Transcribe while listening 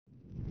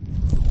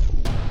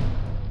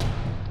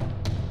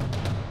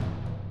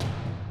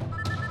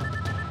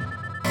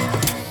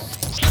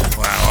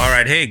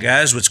right, hey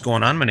guys, what's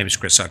going on? My name is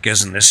Chris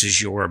Huckes, and this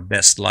is your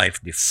best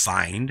life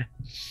defined.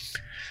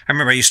 I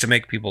remember I used to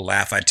make people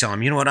laugh. I'd tell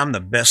them, you know what, I'm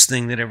the best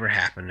thing that ever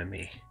happened to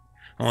me.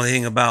 Only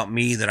thing about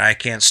me that I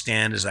can't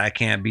stand is I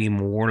can't be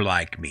more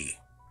like me.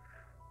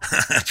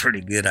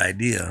 Pretty good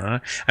idea, huh?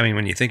 I mean,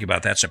 when you think about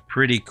it, that's a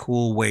pretty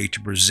cool way to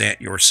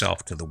present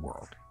yourself to the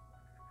world.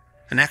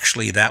 And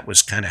actually, that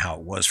was kind of how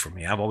it was for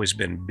me. I've always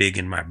been big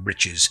in my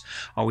britches.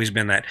 Always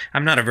been that.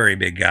 I'm not a very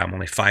big guy. I'm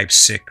only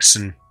 5'6",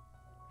 and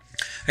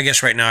I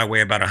guess right now I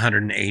weigh about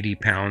 180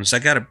 pounds.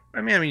 I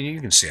mean,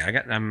 you can see,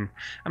 I'm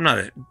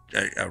not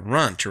a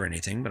runt or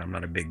anything, but I'm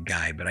not a big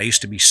guy. But I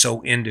used to be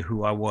so into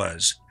who I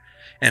was.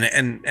 And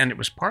it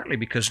was partly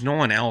because no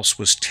one else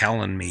was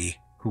telling me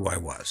who I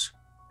was.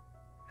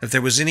 If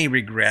there was any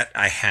regret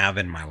I have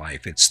in my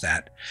life, it's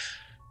that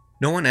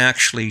no one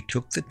actually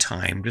took the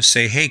time to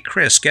say, hey,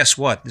 Chris, guess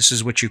what? This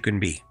is what you can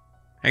be.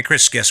 Hey,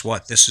 Chris, guess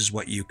what? This is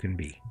what you can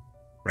be.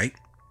 Right?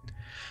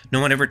 No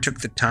one ever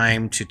took the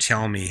time to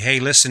tell me, hey,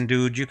 listen,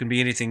 dude, you can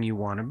be anything you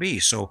want to be.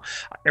 So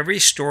every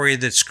story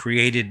that's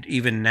created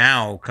even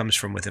now comes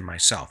from within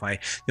myself. The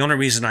only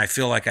reason I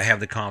feel like I have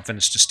the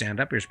confidence to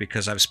stand up here is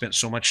because I've spent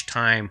so much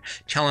time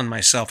telling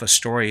myself a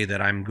story that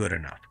I'm good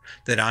enough,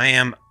 that I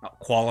am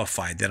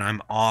qualified, that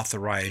I'm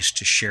authorized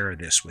to share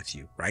this with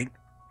you, right?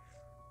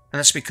 And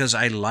that's because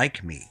I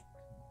like me.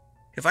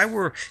 If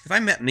I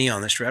met me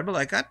on the street, I'd be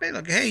like,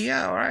 hey,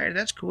 yeah, all right,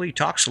 that's cool. He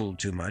talks a little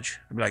too much.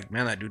 I'd be like,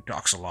 man, that dude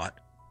talks a lot.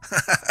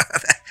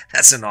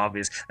 That's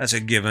a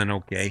given,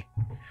 okay.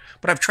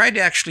 But I've tried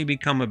to actually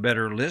become a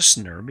better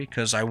listener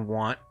because I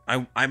like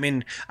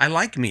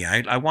me.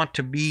 I want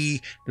to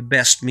be the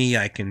best me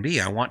I can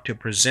be. I want to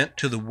present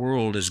to the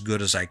world as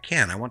good as I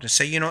can. I want to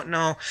say,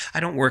 no, I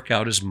don't work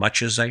out as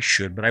much as I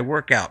should, but I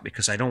work out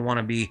because I don't want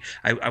to be,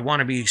 I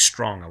want to be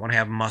strong. I want to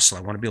have muscle.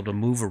 I want to be able to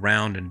move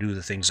around and do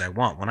the things I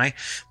want. When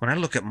I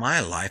look at my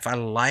life, I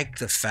like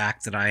the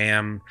fact that I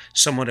am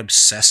somewhat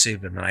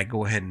obsessive and that I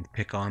go ahead and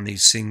pick on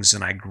these things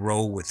and I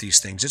grow with these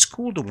things. It's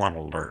cool to want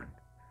to learn.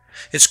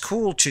 It's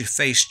cool to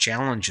face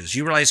challenges.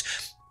 You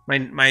realize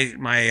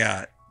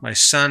my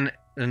son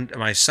and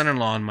my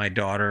son-in-law and my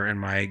daughter and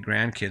my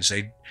grandkids,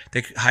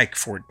 they hike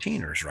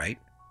 14ers, right?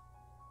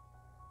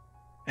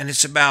 And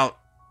it's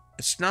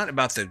not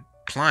about the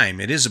climb.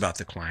 It is about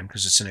the climb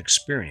because it's an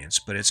experience,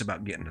 but it's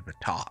about getting to the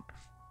top.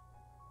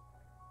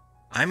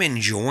 I'm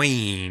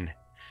enjoying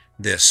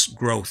this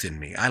growth in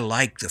me. I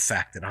like the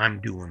fact that I'm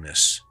doing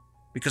this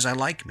because I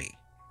like me.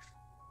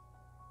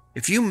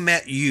 If you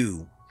met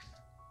you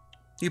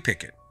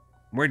pick it.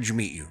 Where'd you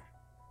meet you?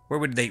 Where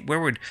would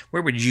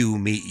you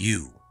meet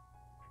you?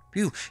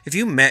 If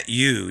you met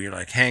you, you're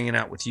like hanging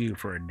out with you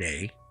for a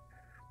day,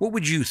 what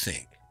would you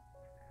think?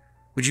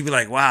 Would you be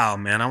like, wow,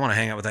 man, I want to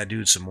hang out with that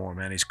dude some more,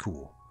 man. He's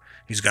cool.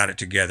 He's got it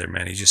together,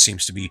 man. He just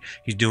seems to be,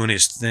 he's doing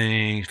his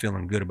thing. He's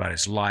feeling good about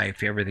his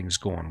life. Everything's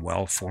going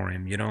well for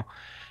him,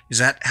 Is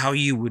that how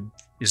you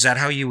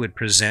would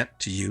present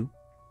to you?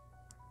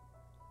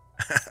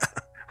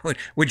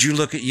 Would you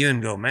look at you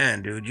and go,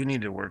 man, dude, you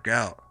need to work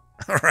out?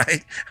 All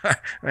right,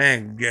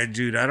 man,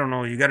 dude, I don't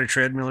know. You got a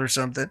treadmill or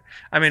something?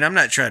 I mean, I'm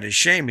not trying to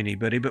shame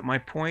anybody, but my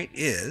point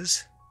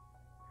is,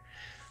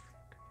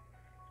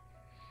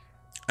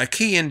 a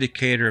key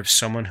indicator of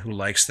someone who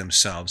likes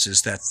themselves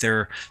is that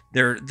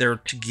they're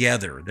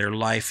together. Their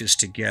life is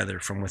together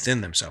from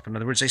within themselves. In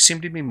other words, they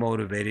seem to be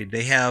motivated.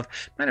 They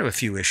might have a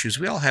few issues.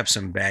 We all have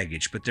some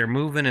baggage, but they're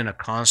moving in a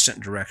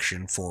constant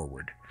direction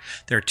forward.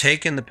 They're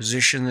taking the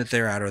position that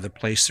they're at or the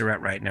place they're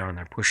at right now and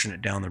they're pushing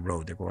it down the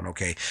road. They're going,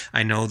 okay,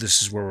 I know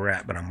this is where we're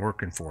at, but I'm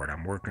working for it.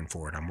 I'm working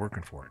for it. I'm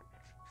working for it.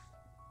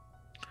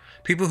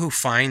 People who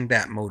find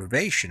that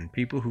motivation,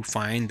 people who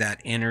find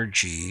that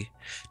energy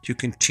to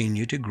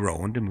continue to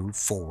grow and to move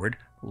forward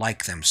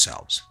like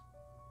themselves.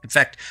 In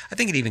fact, I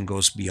think it even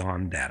goes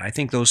beyond that. I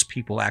think those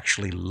people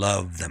actually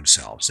love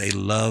themselves. They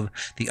love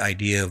the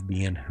idea of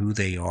being who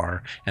they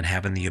are and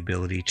having the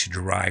ability to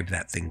drive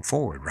that thing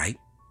forward, right?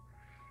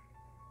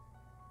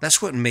 That's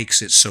what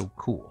makes it so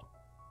cool.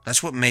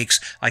 That's what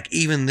makes,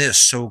 even this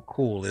so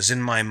cool is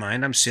in my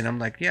mind. I'm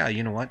like, yeah,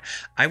 you know what?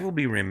 I will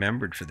be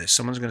remembered for this.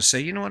 Someone's going to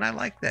say, you know what? I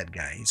like that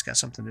guy. He's got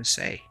something to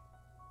say.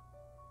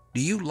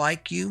 Do you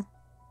like you?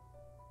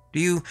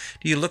 Do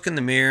you look in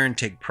the mirror and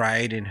take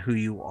pride in who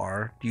you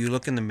are? Do you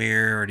look in the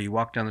mirror or do you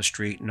walk down the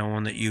street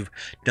knowing that you've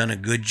done a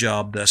good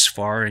job thus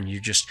far and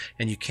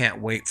you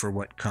can't wait for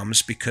what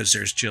comes because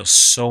there's just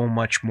so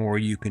much more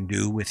you can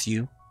do with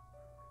you?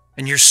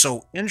 And you're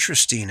so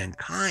interesting and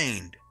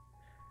kind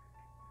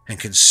and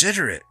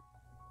considerate.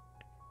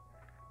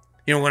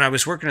 When I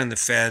was working in the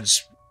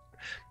feds,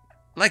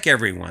 like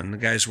everyone, the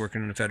guys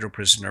working in the federal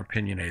prison are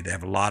opinionated. They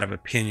have a lot of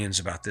opinions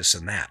about this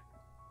and that.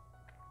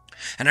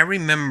 And I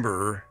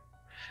remember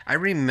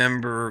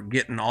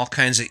getting all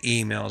kinds of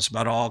emails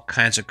about all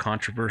kinds of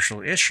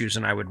controversial issues,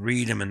 and I would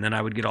read them, and then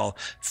I would get all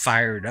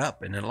fired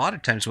up. And a lot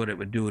of times what it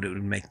would do, it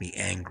would make me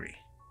angry.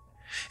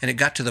 And it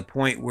got to the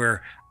point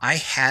where I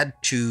had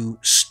to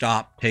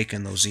stop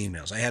taking those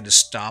emails. I had to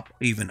stop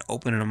even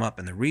opening them up.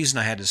 And the reason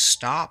I had to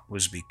stop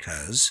was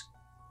because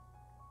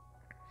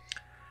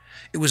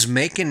It was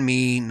making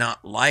me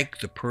not like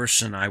the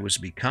person I was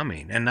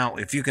becoming. And now,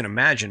 if you can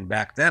imagine,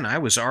 back then I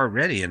was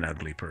already an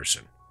ugly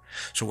person.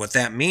 So what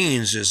that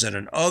means is that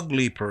an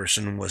ugly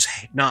person was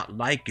not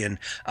liking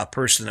a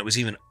person that was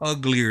even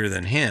uglier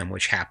than him,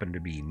 which happened to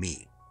be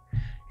me.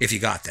 If you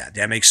got that.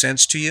 That makes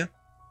sense to you?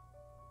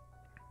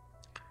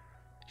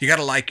 You got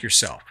to like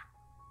yourself.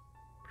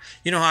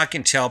 You know how I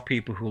can tell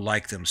people who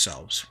like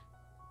themselves?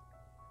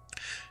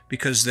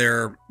 Because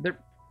they're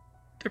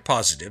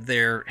positive.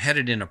 They're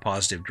headed in a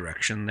positive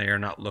direction. They are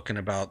not looking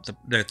about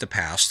the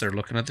past. They're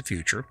looking at the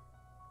future.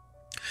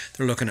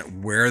 They're looking at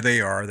where they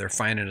are. They're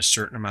finding a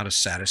certain amount of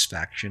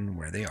satisfaction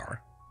where they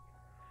are.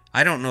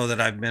 I don't know that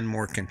I've been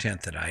more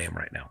content than I am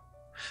right now.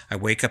 I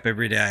wake up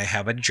every day. I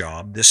have a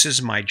job. This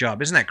is my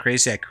job. Isn't that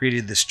crazy? I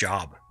created this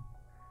job.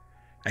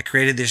 I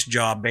created this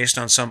job based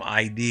on some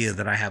idea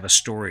that I have a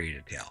story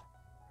to tell.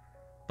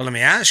 But let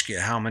me ask you,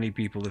 how many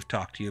people have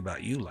talked to you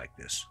about you like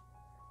this?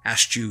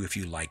 Asked you if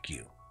you like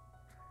you.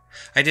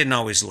 I didn't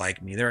always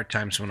like me. There are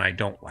times when I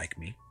don't like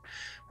me.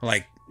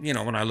 Like,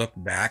 when I look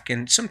back,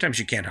 and sometimes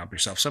you can't help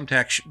yourself.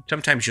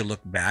 Sometimes you look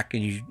back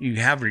and you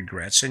have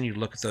regrets, and you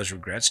look at those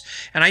regrets.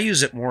 And I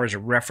use it more as a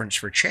reference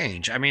for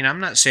change. I mean, I'm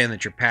not saying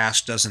that your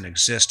past doesn't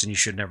exist and you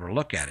should never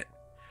look at it.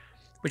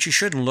 But you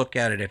shouldn't look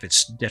at it if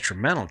it's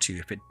detrimental to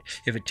you.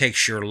 If it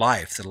takes your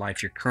life, the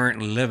life you're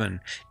currently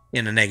living,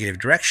 in a negative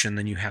direction,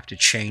 then you have to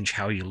change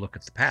how you look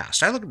at the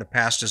past. I look at the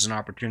past as an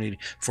opportunity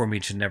for me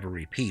to never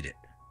repeat it.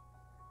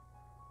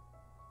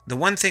 The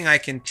one thing I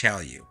can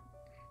tell you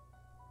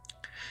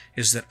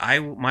is that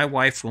my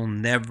wife will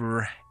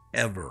never,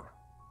 ever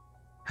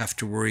have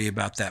to worry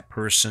about that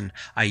person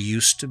I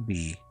used to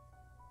be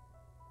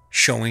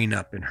showing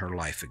up in her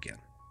life again.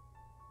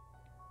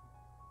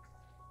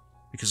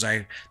 Because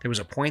there was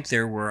a point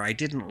there where I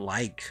didn't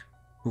like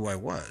who I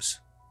was.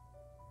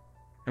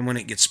 And when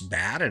it gets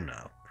bad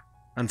enough,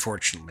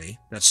 unfortunately,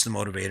 that's the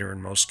motivator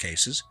in most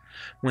cases.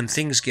 When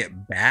things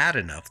get bad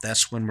enough,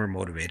 that's when we're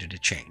motivated to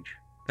change.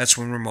 That's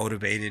when we're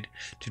motivated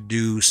to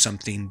do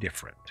something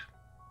different.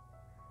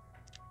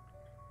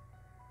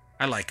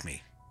 I like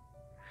me.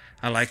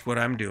 I like what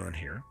I'm doing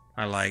here.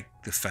 I like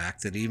the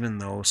fact that even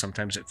though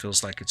sometimes it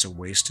feels like it's a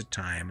waste of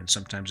time and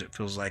sometimes it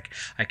feels like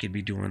I could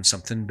be doing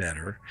something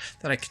better,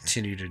 that I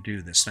continue to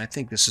do this. And I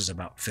think this is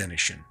about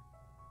finishing.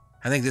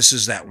 I think this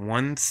is that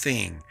one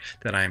thing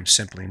that I'm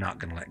simply not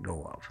going to let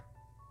go of.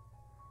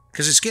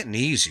 Because it's getting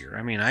easier.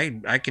 I mean,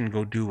 I can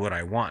go do what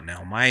I want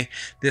now.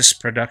 This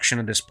production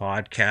of this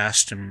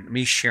podcast and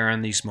me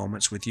sharing these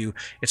moments with you,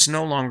 it's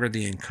no longer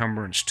the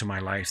encumbrance to my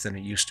life than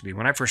it used to be.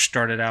 When I first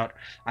started out,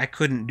 I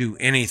couldn't do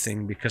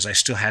anything because I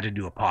still had to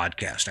do a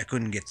podcast. I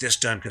couldn't get this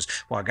done because,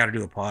 I got to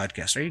do a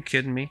podcast. Are you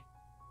kidding me?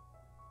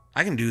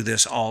 I can do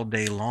this all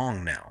day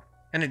long now,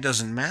 and it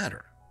doesn't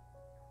matter.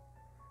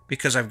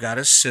 Because I've got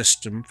a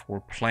system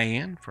for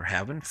playing, for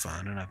having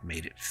fun, and I've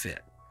made it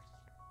fit.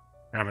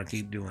 And I'm going to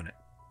keep doing it.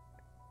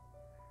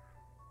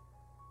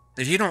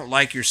 If you don't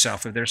like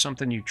yourself, if there's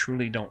something you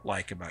truly don't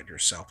like about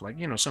yourself, like,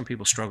 some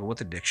people struggle with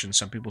addiction,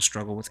 some people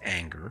struggle with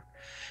anger,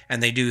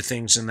 and they do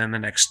things and then the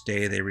next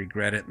day they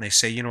regret it and they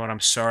say, you know what, I'm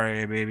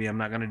sorry, baby, I'm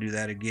not going to do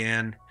that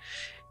again.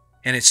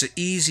 And it's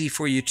easy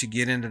for you to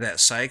get into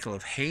that cycle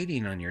of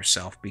hating on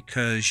yourself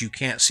because you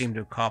can't seem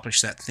to accomplish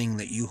that thing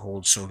that you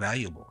hold so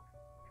valuable.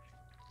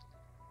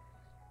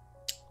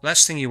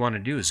 Last thing you want to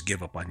do is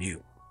give up on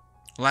you.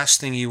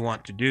 Last thing you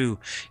want to do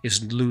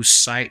is lose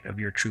sight of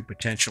your true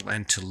potential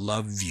and to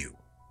love you.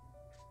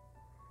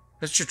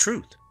 That's your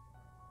truth.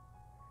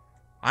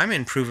 I'm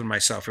improving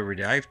myself every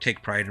day. I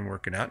take pride in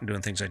working out and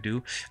doing things I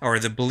do. Or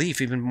the belief,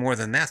 even more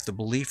than that, the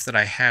belief that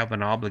I have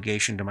an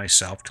obligation to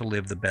myself to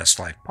live the best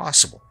life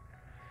possible.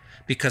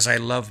 Because I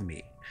love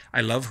me.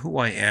 I love who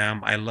I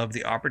am. I love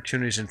the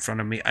opportunities in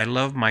front of me. I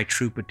love my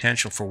true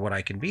potential for what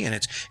I can be. And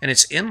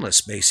it's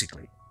endless,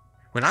 basically.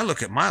 When I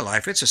look at my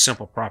life, it's a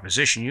simple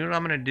proposition. You know what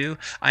I'm going to do?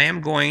 I am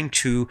going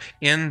to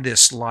end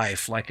this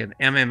life like an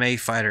MMA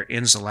fighter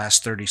ends the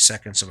last 30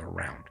 seconds of a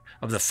round,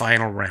 of the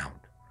final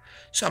round.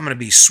 So I'm going to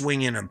be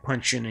swinging and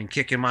punching and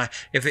kicking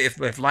if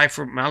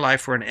my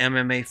life were an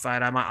MMA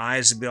fight, my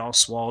eyes would be all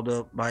swallowed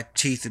up, my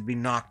teeth would be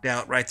knocked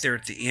out right there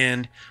at the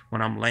end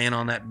when I'm laying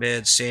on that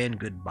bed saying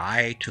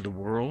goodbye to the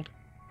world.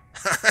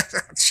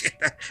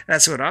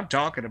 That's what I'm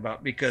talking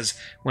about, because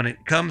when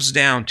it comes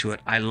down to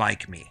it, I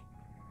like me.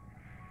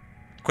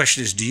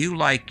 Question is, do you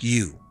like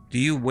you? Do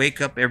you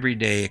wake up every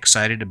day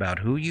excited about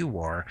who you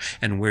are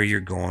and where you're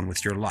going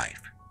with your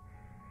life?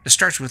 It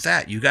starts with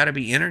that. You got to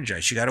be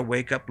energized. You got to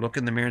wake up, look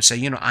in the mirror and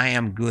say, I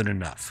am good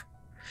enough.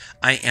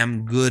 I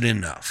am good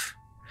enough.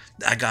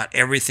 I got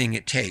everything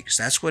it takes.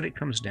 That's what it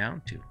comes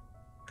down to.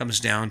 It comes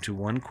down to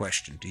one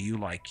question. Do you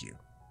like you?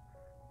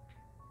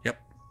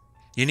 Yep.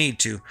 You need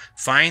to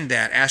find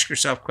that. Ask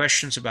yourself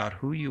questions about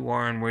who you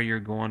are and where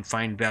you're going.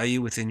 Find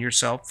value within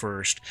yourself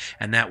first,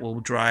 and that will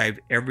drive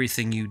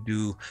everything you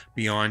do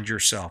beyond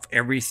yourself.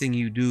 Everything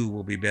you do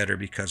will be better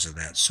because of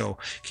that. So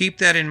keep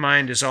that in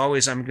mind. As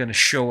always, I'm going to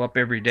show up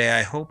every day.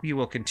 I hope you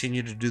will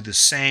continue to do the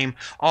same.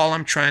 All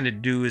I'm trying to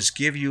do is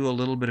give you a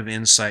little bit of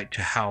insight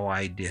to how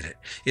I did it.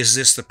 Is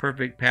this the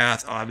perfect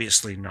path?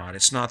 Obviously not.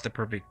 It's not the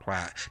perfect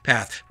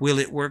path. Will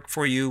it work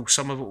for you?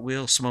 Some of it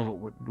will, some of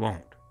it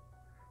won't.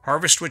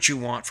 Harvest what you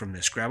want from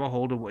this. Grab a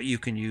hold of what you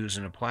can use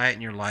and apply it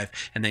in your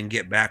life, and then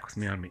get back with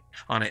me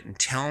on it and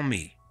tell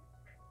me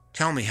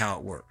how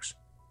it works.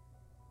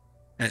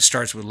 And it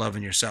starts with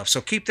loving yourself.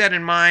 So keep that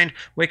in mind.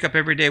 Wake up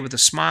every day with a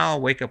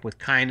smile. Wake up with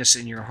kindness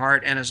in your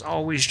heart. And as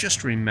always,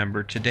 just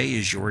remember, today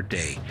is your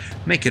day.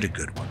 Make it a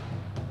good one.